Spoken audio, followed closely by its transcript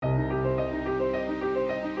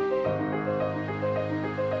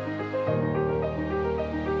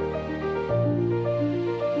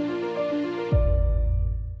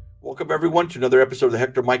Welcome everyone to another episode of the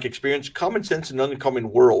Hector Mike Experience, Common Sense in an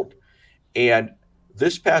Uncommon World. And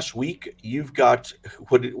this past week, you've got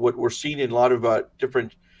what we're seeing in a lot of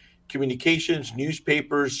different communications,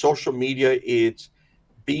 newspapers, social media. It's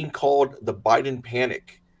being called the Biden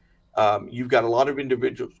panic. You've got a lot of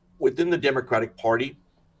individuals within the Democratic Party,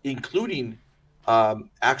 including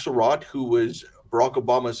Axelrod, who was Barack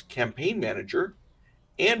Obama's campaign manager,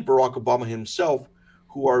 and Barack Obama himself,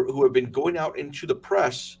 who have been going out into the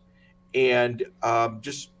press and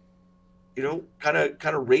just kind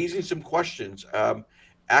of raising some questions.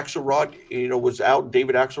 Axelrod, was out.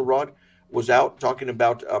 David Axelrod was out talking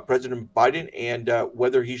about President Biden and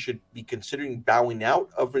whether he should be considering bowing out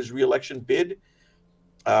of his reelection bid.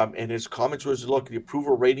 And his comments was, "Look, the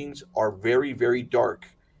approval ratings are very, very dark,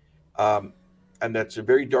 um, and that's a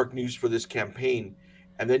very dark news for this campaign."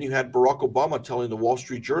 And then you had Barack Obama telling the Wall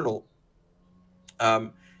Street Journal,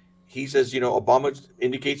 um, he says, Obama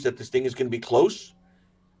indicates that this thing is going to be close,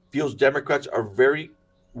 feels Democrats are very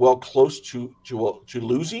well close to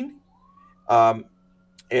losing, um,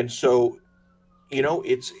 and so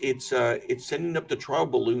it's sending up the trial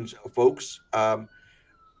balloons, folks, out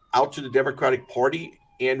to the Democratic Party,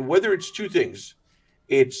 and whether it's two things,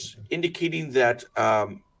 it's indicating that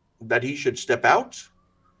he should step out,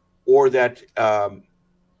 or that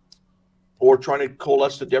or trying to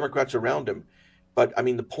coalesce the Democrats around him. But I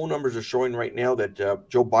mean, the poll numbers are showing right now that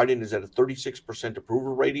Joe Biden is at a 36%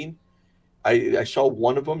 approval rating. I saw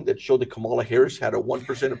one of them that showed that Kamala Harris had a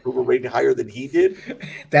 1% approval rating higher than he did.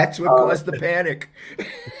 That's what Uh, caused the panic.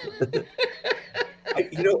 and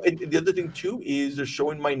the other thing too is they're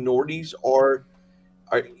showing minorities are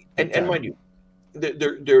Big and time. mind you,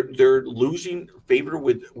 they're losing favor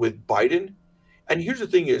with Biden. And here's the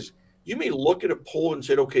thing: is you may look at a poll and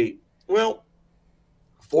said, okay, well,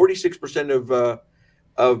 46%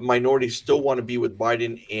 of minorities still want to be with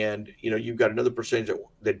Biden, and you've got another percentage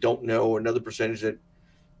that don't know, another percentage that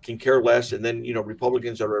can care less, and then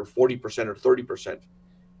Republicans that are at 40% or 30%.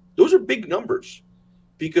 Those are big numbers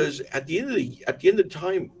because at the end of the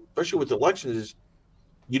time, especially with elections, is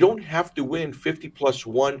you don't have to win 50 plus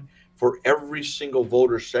one for every single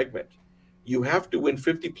voter segment. You have to win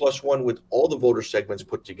 50 plus one with all the voter segments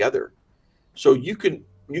put together. So you can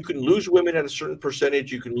lose women at a certain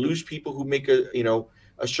percentage. You can lose people who make a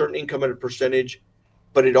certain income at a percentage,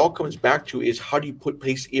 but it all comes back to is how do you put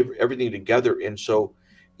place everything together. And so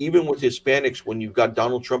even with Hispanics, when you've got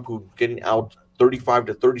Donald Trump who getting out 35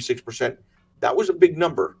 to 36%, that was a big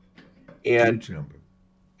number, and Huge number.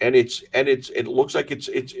 it looks like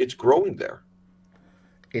it's growing there.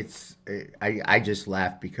 I just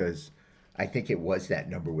laugh because I think it was that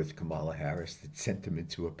number with Kamala Harris that sent them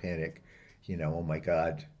into a panic. Oh my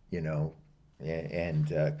God, and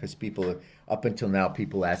because people up until now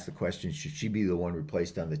people ask the question, should she be the one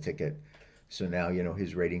replaced on the ticket? So now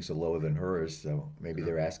his ratings are lower than hers. So maybe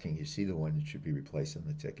they're asking, is he the one that should be replaced on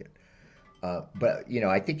the ticket? But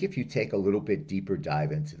I think if you take a little bit deeper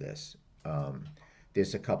dive into this, um,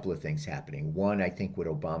 there's a couple of things happening. One, I think what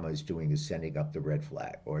Obama is doing is sending up the red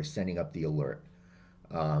flag or sending up the alert.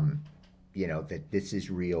 Um, that this is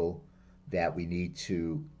real, that we need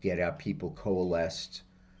to get our people coalesced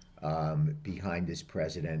behind this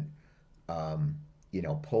president.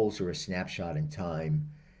 Polls are a snapshot in time.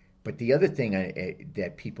 But the other thing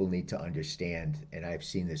that people need to understand, and I've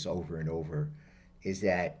seen this over and over, is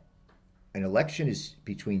that an election is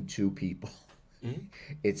between two people. Mhm.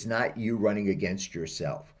 It's not you running against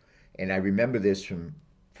yourself. And I remember this from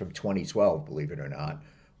 2012, believe it or not,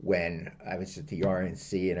 when I was at the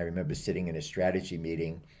RNC and I remember sitting in a strategy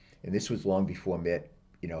meeting, and this was long before Mitt,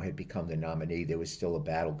 had become the nominee. There was still a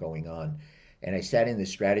battle going on. And I sat in the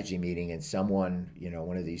strategy meeting and someone,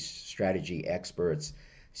 one of these strategy experts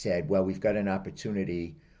said, well, we've got an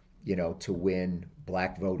opportunity, to win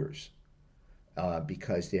black voters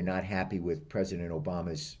because they're not happy with President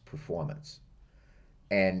Obama's performance.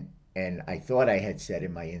 And I thought I had said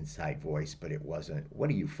in my inside voice, but it wasn't. What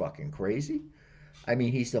are you fucking crazy? I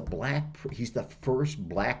mean, he's the first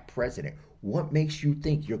black president. What makes you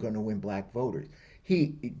think you're going to win black voters?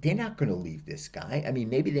 They're not going to leave this guy. I mean,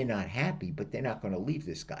 maybe they're not happy, but they're not going to leave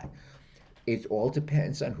this guy. It all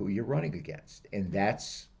depends on who you're running against, and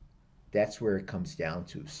that's where it comes down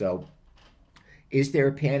to. So, is there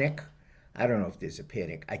a panic? I don't know if there's a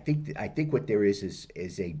panic. I think what there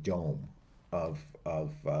is a dome of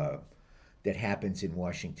that happens in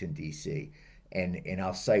Washington D.C. And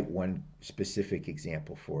I'll cite one specific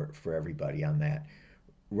example for everybody on that.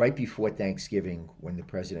 Right before Thanksgiving, when the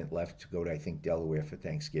president left to go to I think Delaware for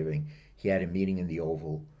Thanksgiving, he had a meeting in the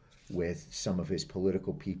Oval with some of his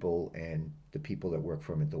political people and the people that work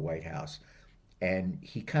for him at the White House. And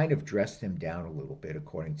he kind of dressed them down a little bit,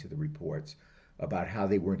 according to the reports, about how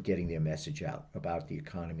they weren't getting their message out about the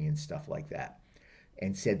economy and stuff like that,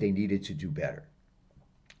 and said they needed to do better.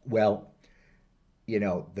 Well,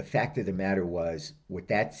 the fact of the matter was, what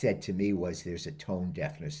that said to me was there's a tone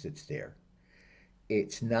deafness that's there.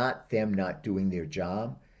 It's not them not doing their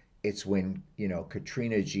job. It's when,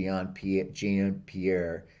 Katrina Jean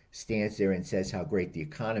Pierre stands there and says how great the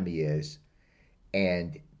economy is,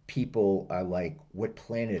 and people are like, what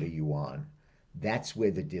planet are you on? That's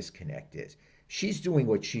where the disconnect is. She's doing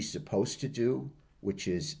what she's supposed to do, which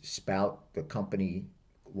is spout the company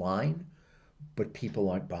line, but people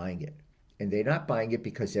aren't buying it. And they're not buying it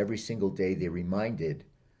because every single day they're reminded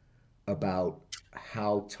about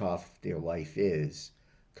how tough their life is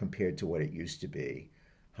compared to what it used to be,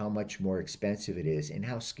 how much more expensive it is, and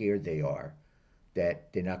how scared they are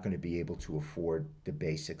that they're not going to be able to afford the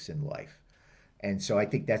basics in life. And so I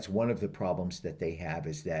think that's one of the problems that they have,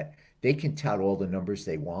 is that they can tout all the numbers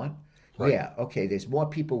they want. Right. Yeah, okay, there's more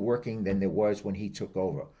people working than there was when he took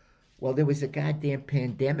over. Well, there was a goddamn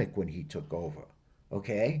pandemic when he took over.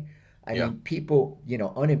 Okay? I Yeah. mean, people,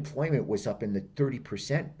 unemployment was up in the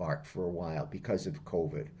 30% mark for a while because of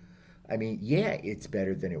COVID. I mean, yeah, it's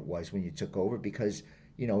better than it was when you took over because,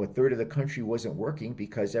 a third of the country wasn't working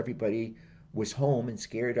because everybody was home and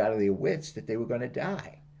scared out of their wits that they were going to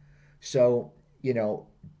die. So, you know,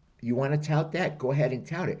 you want to tout that, go ahead and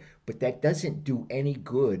tout it. But that doesn't do any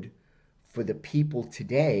good for the people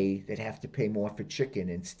today that have to pay more for chicken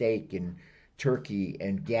and steak and turkey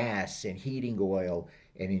and gas and heating oil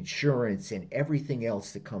and insurance and everything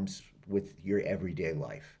else that comes with your everyday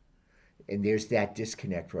life. And there's that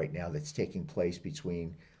disconnect right now that's taking place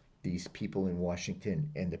between these people in Washington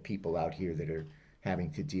and the people out here that are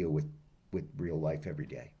having to deal with real life every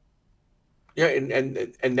day. Yeah,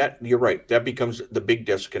 and that you're right. That becomes the big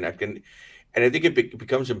disconnect, and I think it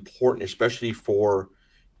becomes important, especially for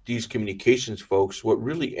these communications folks. What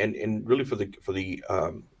really and really for the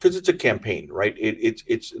because it's a campaign, right?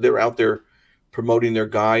 It's they're out there promoting their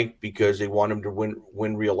guy because they want him to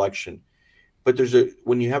win re-election. But there's a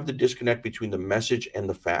when you have the disconnect between the message and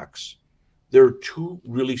the facts, there are two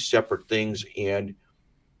really separate things, and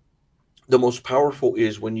the most powerful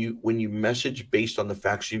is when you message based on the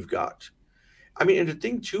facts you've got. I mean, and the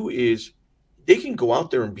thing too is they can go out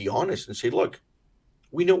there and be honest and say, look,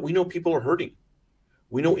 we know people are hurting.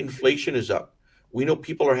 We know inflation is up. We know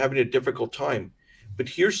people are having a difficult time. But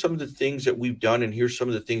here's some of the things that we've done and here's some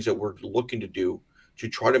of the things that we're looking to do to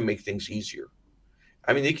try to make things easier.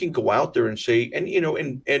 I mean, they can go out there and say,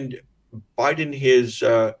 and Biden has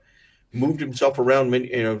moved himself around,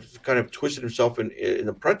 kind of twisted himself in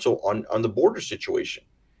the pretzel on the border situation.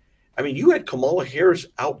 I mean, you had Kamala Harris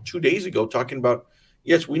out 2 days ago talking about,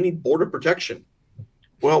 yes, we need border protection.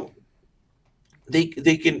 Well,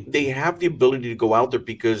 they have the ability to go out there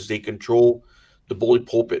because they control the bully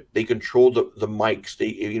pulpit. They control the mics.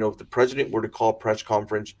 If the president were to call a press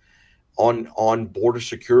conference on border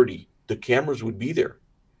security, the cameras would be there,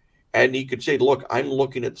 and he could say, "Look, I'm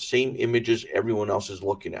looking at the same images everyone else is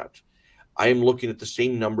looking at. I am looking at the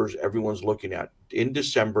same numbers everyone's looking at. In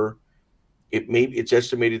December, it's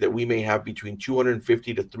estimated that we may have between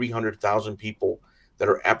 250 to 300,000 people that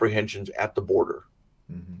are apprehensions at the border."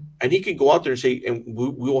 Mm-hmm. And he can go out there and say, and we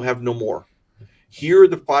will have no more. Here are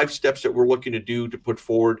the 5 steps that we're looking to do to put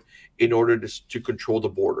forward in order to control the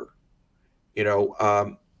border. You know,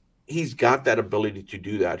 um, he's got that ability to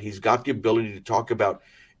do that. He's got the ability to talk about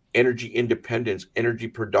energy independence, energy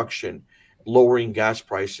production, lowering gas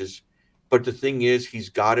prices. But the thing is, he's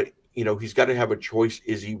got to have a choice.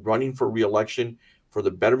 Is he running for reelection for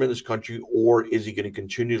the betterment of this country, or is he going to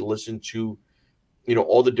continue to listen to,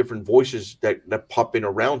 all the different voices that pop in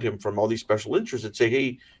around him from all these special interests that say,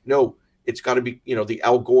 hey, no, it's got to be, the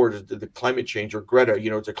Al Gore, the climate change, or Greta,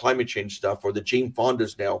 it's a climate change stuff, or the Jane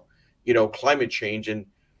Fondas now, climate change,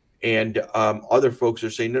 and other folks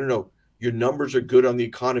are saying, no, no, no, your numbers are good on the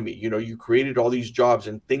economy. You created all these jobs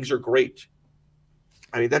and things are great.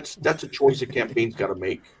 I mean, that's a choice a campaign's got to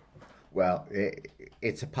make. Well,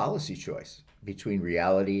 it's a policy choice between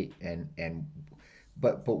reality and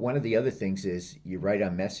but one of the other things is you're right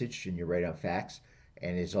on message and you're right on facts,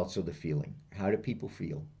 and it's also the feeling. How do people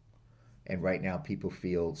feel? And right now, people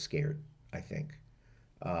feel scared. I think,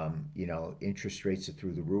 interest rates are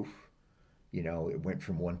through the roof. It went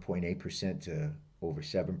from 1.8% to over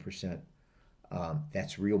 7%.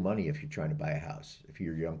 That's real money if you're trying to buy a house. If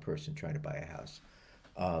you're a young person trying to buy a house.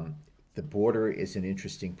 Um, the border is an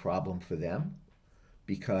interesting problem for them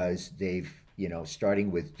because they've,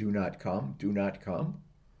 starting with do not come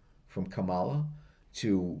from Kamala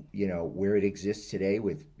to, where it exists today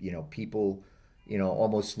with, people,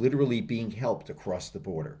 almost literally being helped across the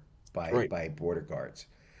border Right. by border guards,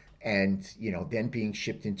 and then being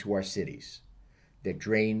shipped into our cities that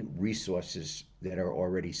drain resources that are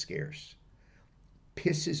already scarce.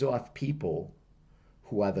 Pisses off people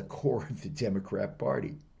who are the core of the Democrat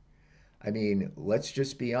Party. I mean, let's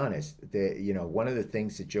just be honest. One of the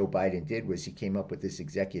things that Joe Biden did was he came up with this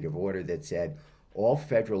executive order that said all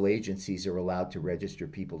federal agencies are allowed to register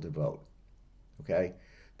people to vote. Okay,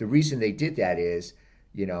 the reason they did that is,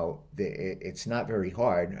 it's not very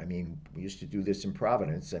hard. I mean, we used to do this in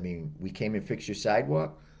Providence. I mean, we came and fixed your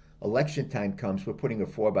sidewalk. Election time comes, we're putting a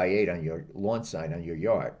 4x8 on your lawn sign on your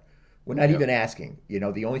yard. We're not Yeah. even asking.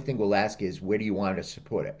 The only thing we'll ask is, where do you want us to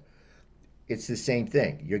put it? It's the same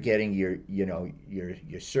thing. You're getting your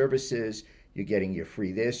services, you're getting your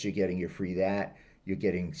free this, you're getting your free that, you're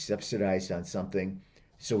getting subsidized on something.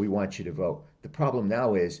 So we want you to vote. The problem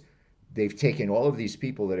now is they've taken all of these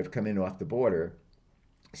people that have come in off the border,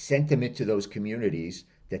 sent them into those communities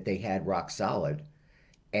that they had rock solid,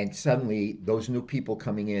 and suddenly those new people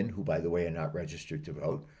coming in, who by the way are not registered to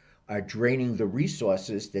vote, are draining the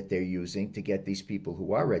resources that they're using to get these people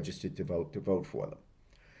who are registered to vote for them.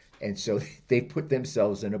 And so they put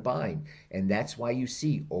themselves in a bind. And that's why you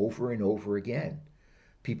see over and over again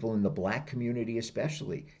people in the black community,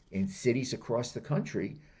 especially in cities across the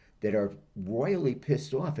country, that are royally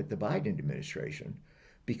pissed off at the Biden administration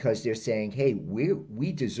because they're saying, hey,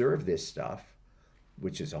 we deserve this stuff,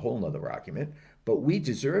 which is a whole nother argument, but we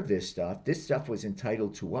deserve this stuff. This stuff was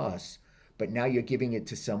entitled to us, but now you're giving it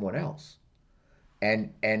to someone else.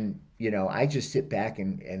 And I just sit back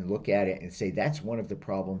and look at it and say that's one of the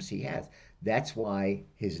problems he has. That's why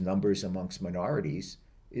his numbers amongst minorities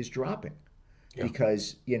is dropping, Yeah.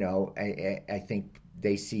 because I think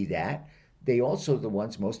they see that. They also the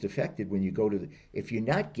ones most affected when you go to if you're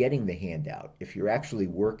not getting the handout, if you're actually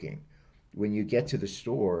working, when you get to the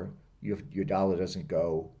store, your dollar doesn't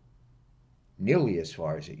go nearly as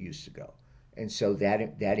far as it used to go. And so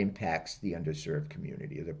that impacts the underserved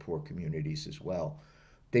community or the poor communities as well.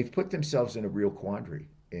 They've put themselves in a real quandary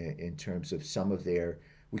in terms of some of their,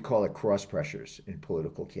 we call it cross pressures in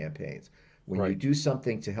political campaigns. When you Right. do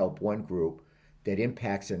something to help one group that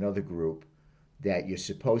impacts another group that you're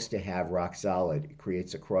supposed to have rock solid, it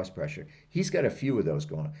creates a cross pressure. He's got a few of those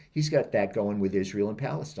going. He's got that going with Israel and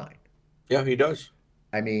Palestine. Yeah, he does.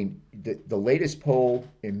 I mean, the latest poll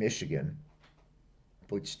in Michigan,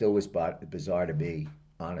 which still was bizarre to me,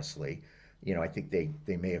 honestly. I think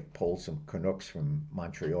they may have pulled some Canucks from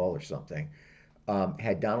Montreal or something.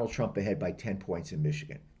 Had Donald Trump ahead by 10 points in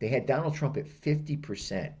Michigan. They had Donald Trump at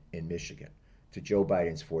 50% in Michigan to Joe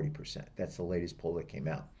Biden's 40%. That's the latest poll that came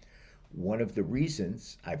out. One of the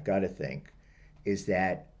reasons I've got to think is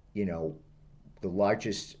that, the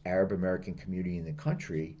largest Arab American community in the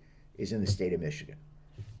country is in the state of Michigan.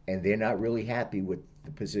 And they're not really happy with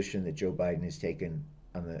the position that Joe Biden has taken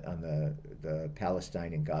on the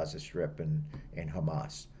Palestine and Gaza Strip and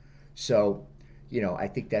Hamas. So, I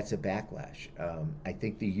think that's a backlash. I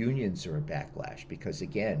think the unions are a backlash because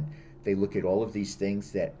again, they look at all of these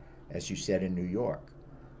things that, as you said in New York,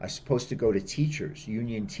 are supposed to go to teachers,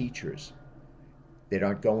 union teachers, that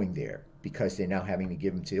aren't going there because they're now having to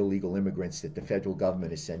give them to illegal immigrants that the federal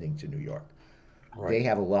government is sending to New York. They Right.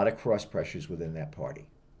 have a lot of cross pressures within that party.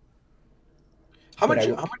 How But much?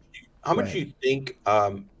 How much? How go much do ahead. you think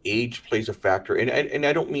age plays a factor? And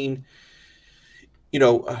I don't mean you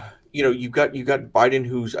know you've got Biden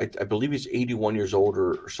who's I believe he's 81 years old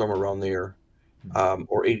or somewhere around there,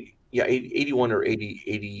 or 80, yeah, 80, 81 or 80,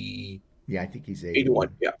 80, Yeah, I think he's 81, 81.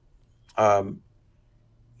 yeah. Um,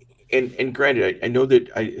 and granted, I know that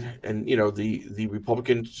and the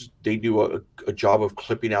Republicans, they do a job of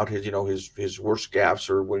clipping out his his worst gaffes,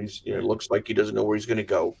 or when he's it Right. looks like he doesn't know where he's going to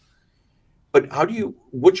go. But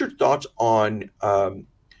what's your thoughts on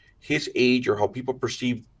his age, or how people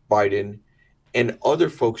perceive Biden and other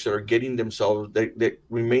folks that are getting themselves that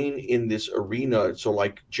remain in this arena? So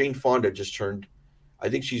like Jane Fonda just turned, I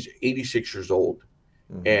think she's 86 years old,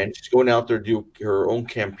 Hmm. and she's going out there to do her own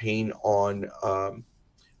campaign on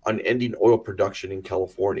ending oil production in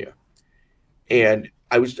California. And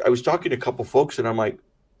I was talking to a couple folks, and I'm like,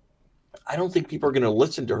 I don't think people are going to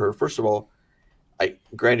listen to her. First of all, I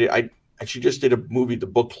granted I and she just did a movie, The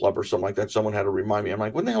Book Club, or something like that. Someone had to remind me. I'm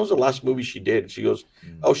like, when the hell was the last movie she did? She goes,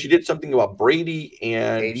 oh, she did something about Brady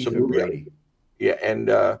and 80 some for movie, Brady. yeah,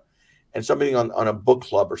 and something on a book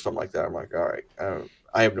club or something like that. I'm like, all right,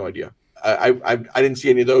 I have no idea. I didn't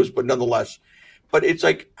see any of those, but nonetheless, but it's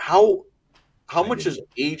like how I much didn't. does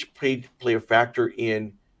age play a factor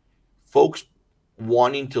in folks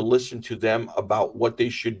wanting to listen to them about what they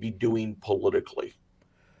should be doing politically?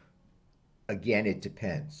 again, it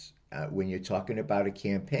depends. When you're talking about a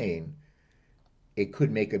campaign, it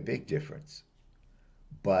could make a big difference.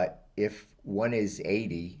 But if one is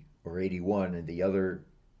 80 or 81 and the other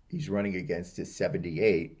he's running against is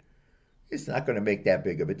 78, it's not going to make that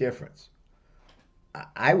big of a difference.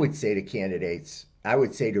 I would say to candidates, I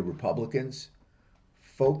would say to Republicans,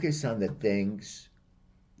 focus on the things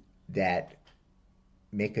that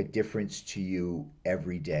make a difference to you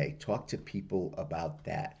every day. Talk to people about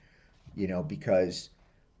that, because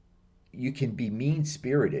you can be mean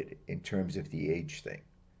spirited in terms of the age thing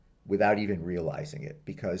without even realizing it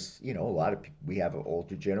because, a lot of people, we have an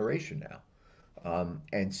older generation now.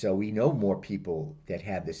 And so we know more people that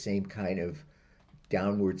have the same kind of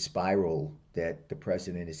downward spiral that the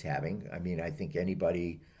president is having. I mean, I think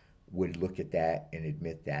anybody would look at that and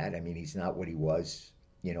admit that. I mean, he's not what he was,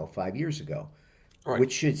 5 years ago, Right.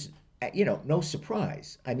 which is, no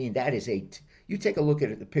surprise. I mean, that is you take a look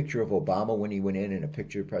at the picture of Obama when he went in and a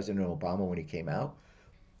picture of President Obama when he came out.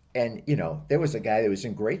 And, there was a guy that was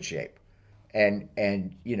in great shape. And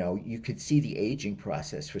you could see the aging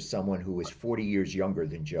process for someone who was 40 years younger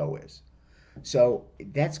than Joe is. So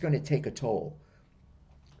that's going to take a toll.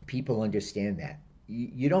 People understand that.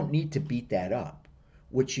 You don't need to beat that up.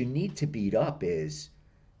 What you need to beat up is,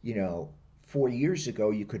 you know, 4 years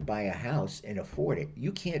ago you could buy a house and afford it.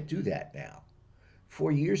 You can't do that now.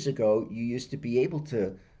 4 years ago you used to be able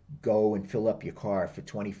to go and fill up your car for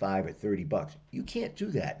 25 or 30 bucks. You can't do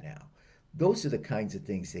that now. Those are the kinds of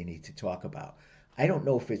things they need to talk about. I don't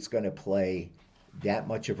know if it's going to play that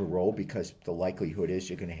much of a role because the likelihood is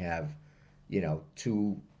you're going to have,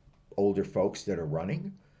 two older folks that are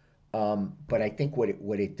running. But I think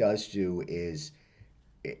what it does do is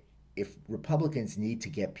if Republicans need to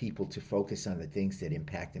get people to focus on the things that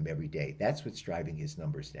impact them every day, that's what's driving his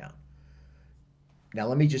numbers down. Now,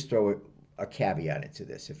 let me just throw a caveat into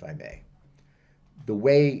this, if I may. The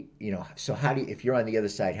way, so if you're on the other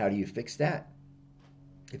side, how do you fix that?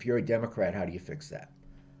 If you're a Democrat, how do you fix that?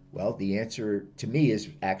 Well, the answer to me is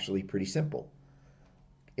actually pretty simple.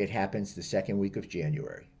 It happens the second week of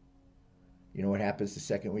January. You know what happens the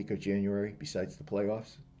second week of January besides the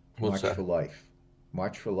playoffs? What's March that? for Life.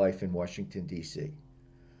 March for Life in Washington, D.C.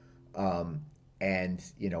 And,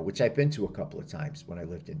 which I've been to a couple of times when I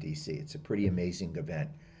lived in D.C. It's a pretty amazing event.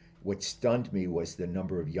 What stunned me was the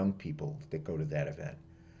number of young people that go to that event.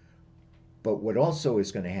 But what also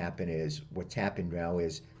is going to happen is what's happened now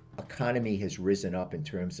is economy has risen up in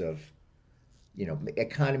terms of,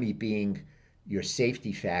 economy being your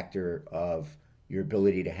safety factor of your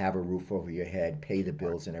ability to have a roof over your head, pay the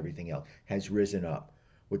bills and everything else has risen up.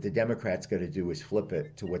 What the Democrats got to do is flip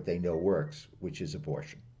it to what they know works, which is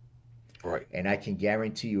abortion. Right. And I can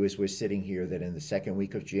guarantee you as we're sitting here that in the second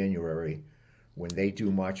week of January, when they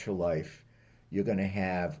do March for Life, you're going to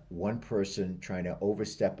have one person trying to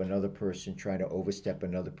overstep another person, trying to overstep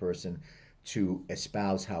another person to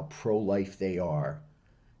espouse how pro-life they are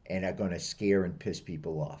and are going to scare and piss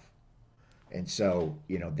people off. And so,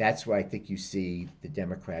 that's where I think you see the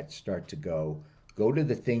Democrats start to go to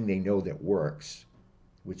the thing they know that works,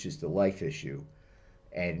 which is the life issue.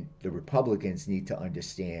 And the Republicans need to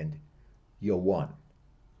understand you won.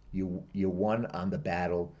 You won on the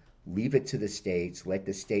battle. Leave it to the states. Let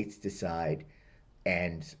the states decide.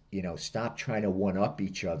 And, stop trying to one up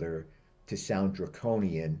each other to sound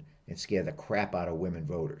draconian and scare the crap out of women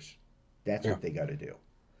voters. That's Yeah. what they got to do.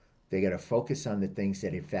 They got to focus on the things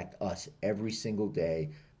that affect us every single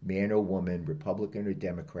day, man or woman, Republican or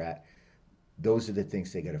Democrat. Those are the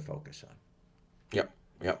things they got to focus on. Yeah.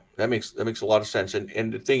 Yeah. That makes a lot of sense.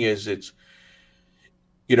 And the thing is, it's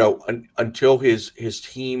until his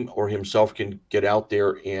team or himself can get out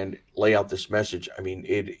there and lay out this message. I mean,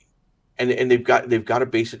 and they've got to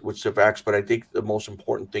base it with some facts. But I think the most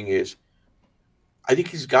important thing is, I think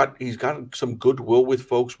he's got some goodwill with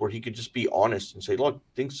folks where he could just be honest and say, look,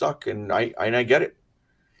 things suck, and I get it.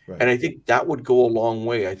 Right. And I think that would go a long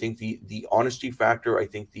way. I think the honesty factor, I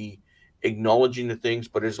think the acknowledging the things,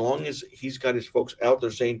 but as long as he's got his folks out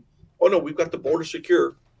there saying, oh no, we've got the border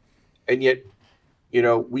secure, and yet,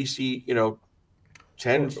 we see,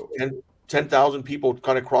 10, Or, 10,000 people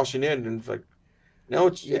kind of crossing in, and it's like, no,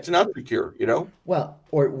 it's yeah. it's not secure. Well,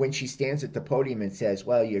 or when she stands at the podium and says,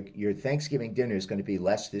 well, your Thanksgiving dinner is going to be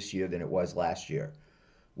less this year than it was last year.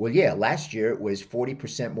 Well, yeah, last year it was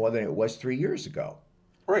 40% more than it was 3 years ago.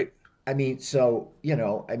 Right. I mean, so,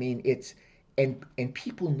 it's, and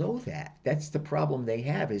people know that. That's the problem they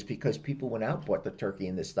have is because people went out, bought the turkey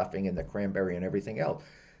and the stuffing and the cranberry and everything else.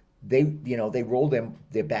 They rolled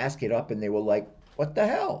their basket up and they were like, what the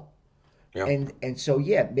hell? Yeah. And so,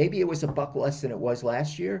 yeah, maybe it was $1 less than it was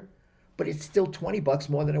last year, but it's still $20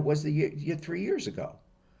 more than it was the year 3 years ago.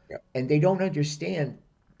 Yeah. And they don't understand,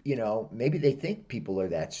 maybe they think people are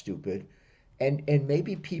that stupid, and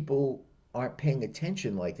maybe people aren't paying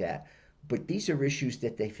attention like that. But these are issues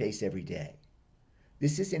that they face every day.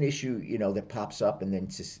 This is an issue, that pops up and then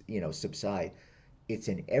subside. It's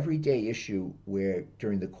an everyday issue where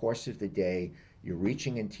during the course of the day you're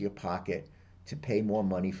reaching into your pocket to pay more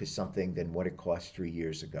money for something than what it cost 3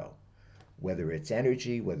 years ago. Whether it's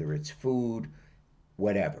energy, whether it's food,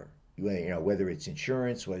 whatever. Whether it's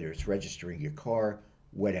insurance, whether it's registering your car,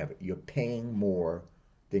 whatever. You're paying more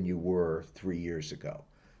than you were 3 years ago.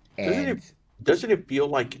 Doesn't it And doesn't it feel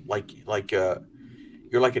like you're like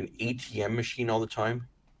an ATM machine all the time?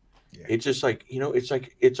 yeah, It's just like,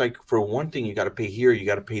 it's like for one thing you got to pay here, you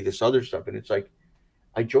got to pay this other stuff, and it's like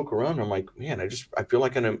I joke around. I'm like, man, I feel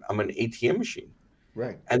like I'm an ATM machine.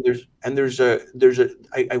 right. And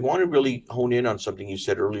I want to really hone in on something you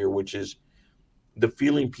said earlier, which is the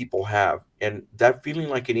feeling people have, and that feeling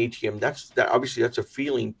like an ATM. That obviously that's a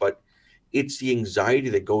feeling, but it's the anxiety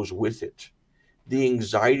that goes with it. The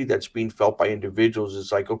anxiety that's being felt by individuals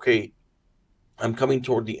is like, okay, I'm coming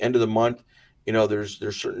toward the end of the month. There's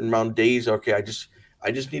certain amount of days. Okay, I just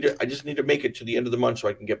need to make it to the end of the month so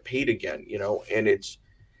I can get paid again.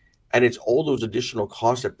 And it's all those additional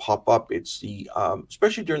costs that pop up. It's the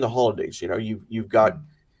especially during the holidays. You've got,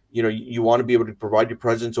 Mm. you want to be able to provide your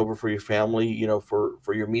presents over for your family.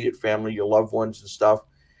 For your immediate family, your loved ones and stuff.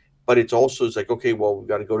 But it's like, okay, well, we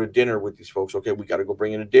got to go to dinner with these folks. Okay, we got to go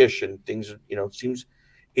bring in a dish and things.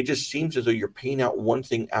 It just seems as though you're paying out one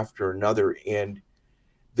thing after another, and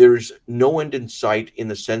there's no end in sight, in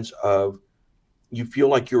the sense of you feel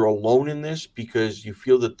like you're alone in this, because you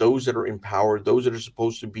feel that those that are in power, those that are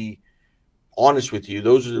supposed to be honest with you,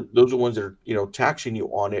 those are the ones that are, taxing you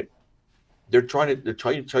on it. They're trying to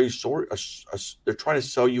tell you story. They're trying to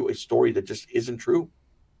sell you a story that just isn't true.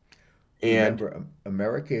 And Remember,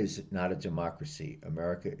 America is not a democracy.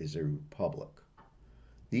 America is a republic.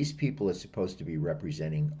 These people are supposed to be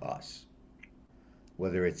representing us,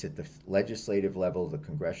 whether it's at the legislative level, the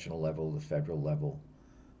congressional level, the federal level.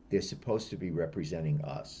 They're supposed to be representing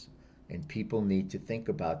us. And people need to think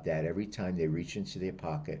about that every time they reach into their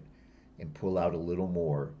pocket and pull out a little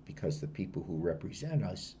more, because the people who represent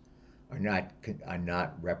us are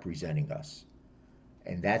not representing us.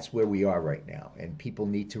 And that's where we are right now. And people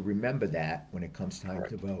need to remember that when it comes time right,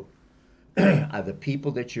 to vote. Are the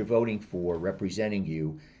people that you're voting for representing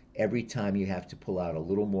you every time you have to pull out a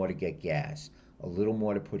little more to get gas, a little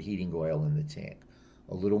more to put heating oil in the tank,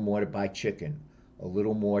 a little more to buy chicken, a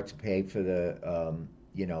little more to pay for the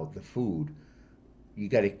food? You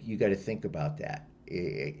got to think about that.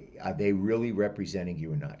 Are they really representing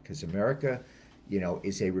you or not? Because America,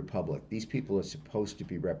 is a republic. These people are supposed to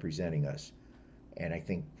be representing us. And I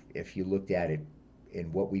think if you looked at it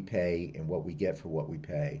in what we pay and what we get for what we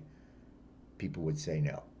pay, people would say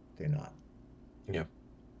no, they're not. yeah.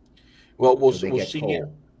 Well, we'll So they we'll get see here.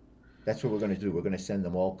 coal. That's what we're going to do. We're going to send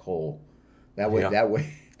them all coal. That way, Yeah. that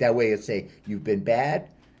way, that way, it'll say you've been bad,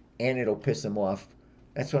 and it'll piss them off.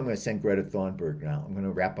 That's why I'm going to send Greta Thunberg now. I'm going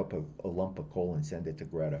to wrap up a lump of coal and send it to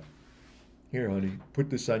Greta. Here, honey, put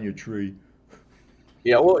this on your tree.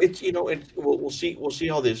 Yeah. Well, we'll see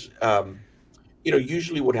how this.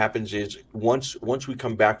 Usually what happens is once we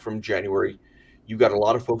come back from January, you've got a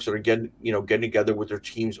lot of folks that are getting together with their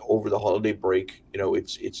teams over the holiday break.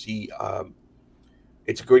 It's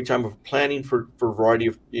a great time of planning for a variety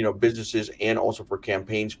of businesses, and also for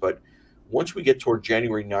campaigns. But once we get toward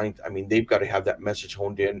January 9th, I mean, they've got to have that message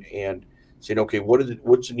honed in and saying, okay,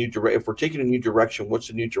 what's the new direction? If we're taking a new direction, what's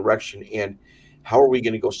the new direction, and how are we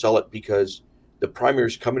going to go sell it? Because the primary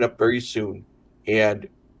is coming up very soon, and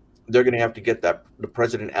they're going to have to get the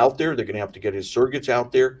president out there. They're going to have to get his surrogates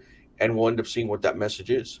out there, and we'll end up seeing what that message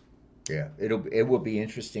is. Yeah, it will be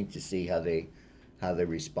interesting to see how they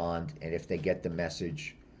respond, and if they get the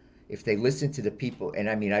message, if they listen to the people. And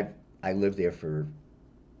I mean, I lived there for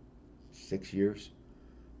 6 years.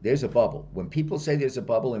 There's a bubble. When people say there's a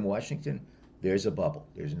bubble in Washington, there's a bubble.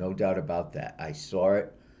 There's no doubt about that. I saw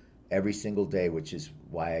it every single day, which is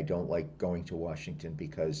why I don't like going to Washington,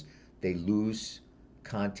 because they lose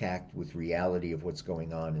contact with reality of what's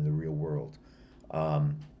going on in the real world.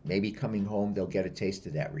 Maybe coming home, they'll get a taste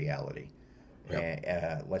of that reality.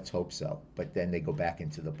 Yeah. Let's hope so. But then they go back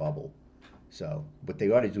into the bubble. So what they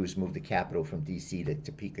ought to do is move the capital from D.C. to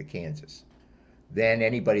Topeka, Kansas. Then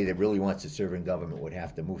anybody that really wants to serve in government would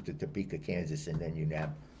have to move to Topeka, Kansas, and then you'd have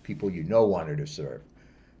people wanted to serve,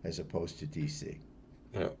 as opposed to D.C.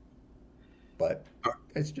 Yeah. But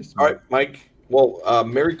that's just All me. right, Mike. Well,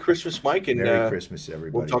 Merry Christmas, Mike, and Merry Christmas, we'll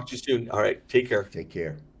everybody. talk to you soon. All right, take care. Take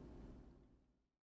care.